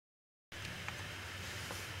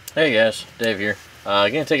Hey guys, Dave here.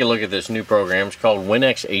 Gonna take a look at this new program. It's called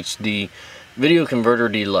WinX HD Video Converter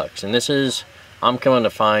Deluxe, and this is, I'm coming to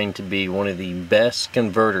find, to be one of the best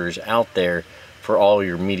converters out there for all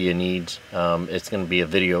your media needs. It's going to be a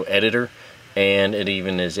video editor, and it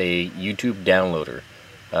even is a YouTube downloader.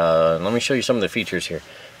 Let me show you some of the features here.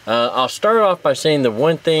 I'll start off by saying the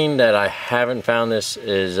one thing that I haven't found this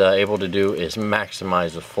is able to do is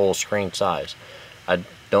maximize the full screen size. I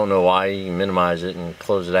don't know why. You can minimize it and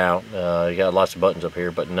close it out. You got lots of buttons up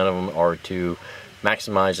here, but none of them are to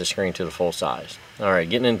maximize the screen to the full size. Alright,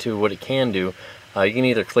 getting into what it can do, you can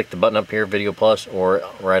either click the button up here, Video Plus, or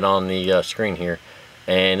right on the screen here,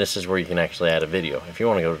 and this is where you can actually add a video if you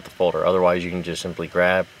want to go to the folder. Otherwise, you can just simply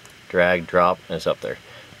grab, drag, drop, and it's up there.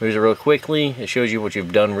 Moves it real quickly. It shows you what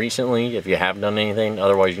you've done recently if you have done anything.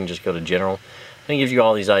 Otherwise, you can just go to General, and it gives you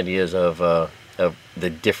all these ideas of the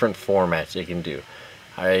different formats it can do.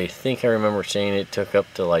 I think I remember saying it took up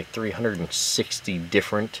to like 360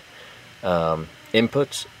 different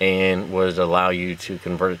inputs and would allow you to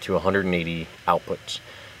convert it to 180 outputs,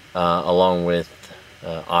 along with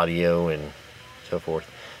audio and so forth.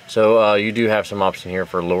 So you do have some option here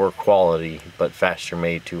for lower quality but faster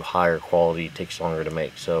made to higher quality, takes longer to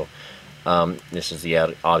make. So this is the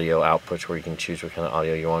audio outputs where you can choose what kind of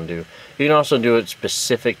audio you want to do. You can also do it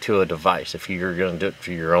specific to a device. If you're going to do it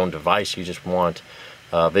for your own device, you just want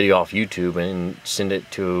video off YouTube and send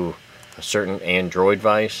it to a certain Android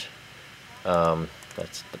device.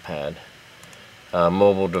 That's the pad.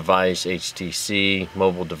 Mobile device, HTC,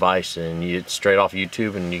 mobile device, and it's straight off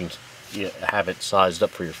YouTube, and you can have it sized up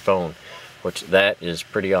for your phone, which that is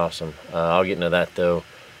pretty awesome. I'll get into that though.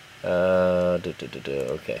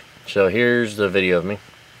 Okay, so here's the video of me,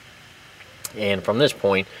 and from this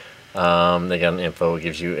point they got an info. It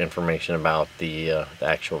gives you information about the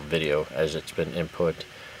actual video as it's been input.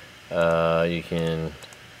 You can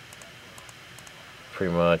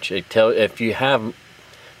pretty much, if you have,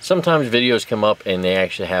 sometimes videos come up and they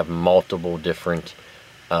actually have multiple different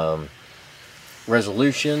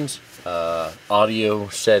resolutions, audio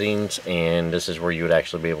settings, and this is where you would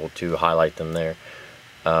actually be able to highlight them there.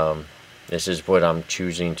 This is what I'm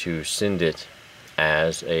choosing to send it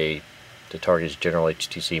as to target general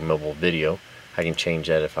HTC mobile video. I can change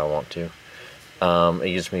that if I want to.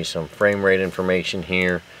 It gives me some frame rate information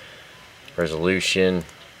here, resolution,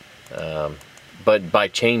 but by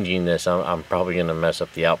changing this, I'm probably going to mess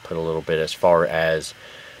up the output a little bit as far as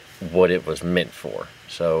what it was meant for.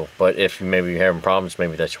 So, but if maybe you're having problems,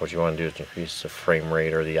 maybe that's what you want to do, is increase the frame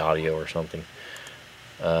rate or the audio or something.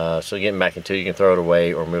 So getting back into it, you can throw it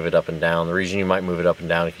away or move it up and down. The reason you might move it up and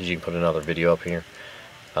down is because you can put another video up here.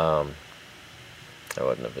 That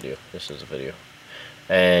wasn't a video, this is a video,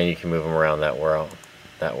 and you can move them around that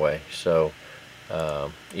way. So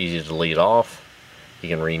easy to delete off. You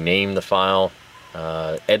can rename the file,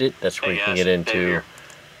 edit. That's where you can get into.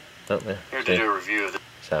 Oh, yeah, here to do a review of this.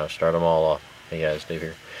 So start them all off. Hey guys, Dave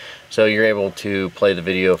here. So you're able to play the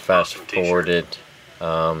video, fast forward it.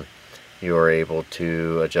 You are able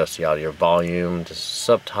to adjust the audio volume, the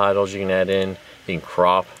subtitles you can add in. You can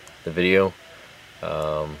crop the video.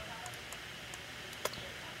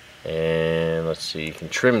 And let's see, you can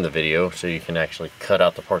trim the video so you can actually cut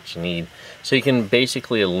out the parts you need. So you can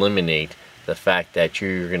basically eliminate the fact that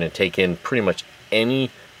you're going to take in pretty much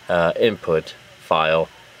any input file,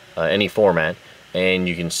 any format, and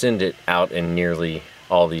you can send it out in nearly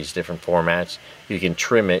all these different formats. You can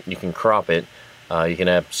trim it, you can crop it, you can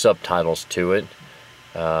have subtitles to it,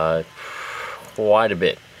 quite a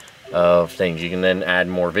bit of things. You can then add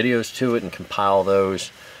more videos to it and compile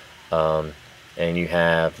those. And you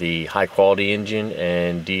have the high quality engine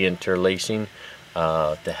and deinterlacing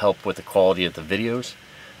to help with the quality of the videos.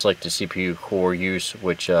 It's like the CPU core use,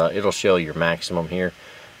 which it'll show your maximum here.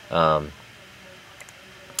 So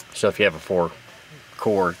if you have a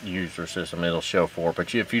 4-core user system, it'll show 4,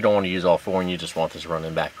 but if you don't want to use all 4 and you just want this running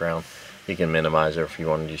in background, you can minimize it. If you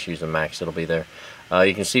want to just use the max, it'll be there.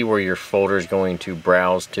 You can see where your folder is going to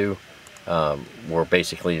browse to, where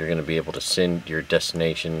basically you're going to be able to send your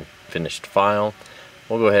destination finished file.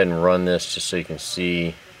 We'll go ahead and run this just so you can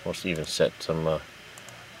see. We'll even set some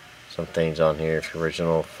things on here. If your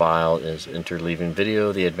original file is interleaving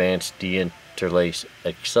video, the advanced deinterlace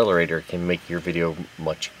accelerator can make your video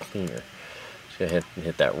much cleaner. So go ahead and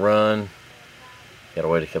hit that run. Gotta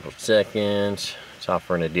wait a couple of seconds. It's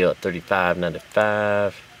offering a deal at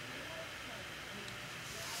 $35.95.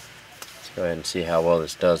 Let's go ahead and see how well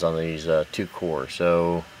this does on these 2 cores.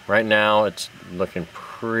 So right now it's looking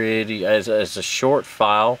pretty, as a short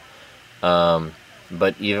file,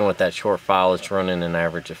 but even with that short file, it's running an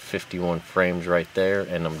average of 51 frames right there,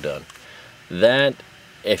 and I'm done. That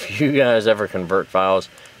if you guys ever convert files,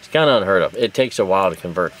 it's kind of unheard of. It takes a while to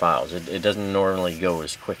convert files. It doesn't normally go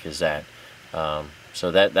as quick as that.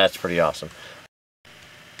 So that's pretty awesome.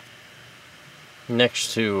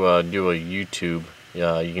 Next, to do a YouTube,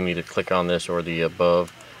 you can either click on this or the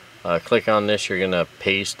above. Click on this. You're gonna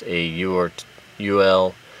paste a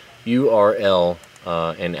URL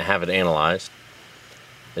and have it analyzed.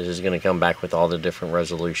 This is going to come back with all the different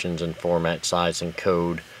resolutions and format, size, and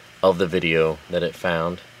code of the video that it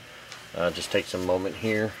found. Just takes a moment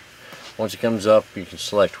here. Once it comes up, you can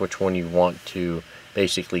select which one you want to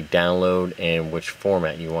basically download and which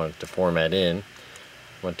format you want it to format in.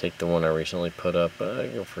 I'm going to take the one I recently put up.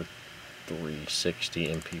 Go for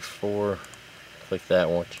 360 MP4. Click that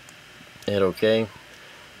one. Hit OK.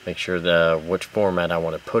 Make sure which format I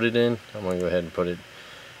want to put it in. I'm going to go ahead and put it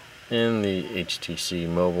in the HTC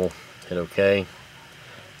mobile. Hit OK.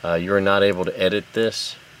 You are not able to edit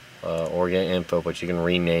this or get info, but you can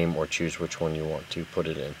rename or choose which one you want to put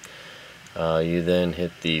it in. You then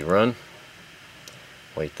hit the run.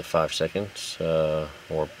 Wait the 5 seconds,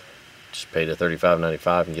 or just pay the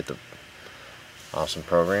 $35.95 and get the awesome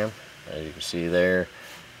program. As you can see there,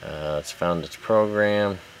 it's found its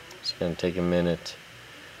program. It's going to take a minute.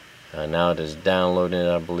 Now it is downloading it,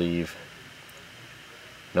 I believe.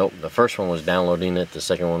 Nope, the first one was downloading it, the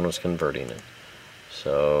second one was converting it.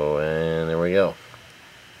 So, and there we go.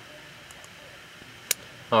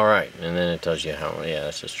 Alright, and then it tells you how, yeah,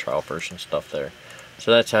 that's just trial version stuff there.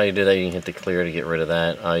 So that's how you do that. You can hit the clear to get rid of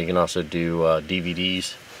that. You can also do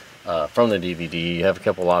DVDs from the DVD. You have a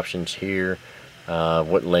couple options here.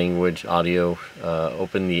 What language, audio,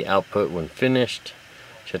 open the output when finished,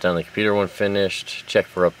 shut down the computer when finished, check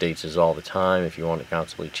for updates is all the time if you want to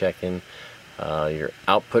constantly check in. Your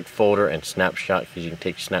output folder and snapshot, because you can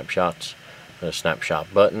take snapshots with a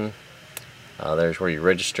snapshot button. There's where you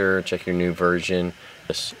register, check your new version.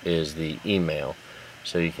 This is the email,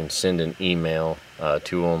 so you can send an email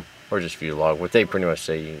to them or just view log. What they pretty much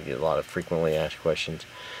say, you can get a lot of frequently asked questions.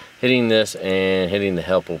 Hitting this and hitting the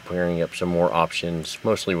help will bring up some more options,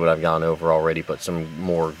 mostly what I've gone over already, but some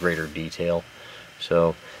more greater detail.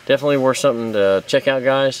 So definitely worth something to check out,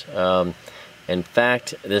 guys. In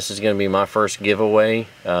fact, this is going to be my first giveaway.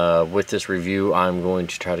 With this review, I'm going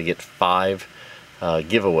to try to get 5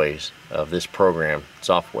 giveaways of this program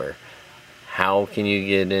software. How can you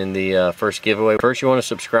get in the first giveaway? First, you want to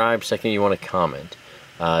subscribe. Second, you want to comment.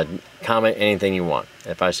 Comment anything you want.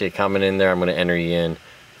 If I see a comment in there, I'm going to enter you in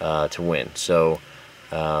to win. So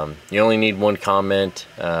you only need 1 comment.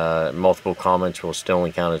 Multiple comments will still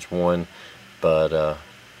only count as 1. But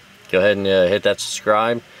go ahead and hit that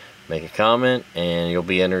subscribe. Make a comment and you'll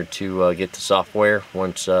be entered to get the software.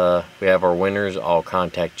 Once we have our winners, I'll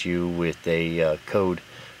contact you with a code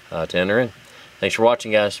to enter in. Thanks for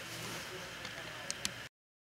watching, guys.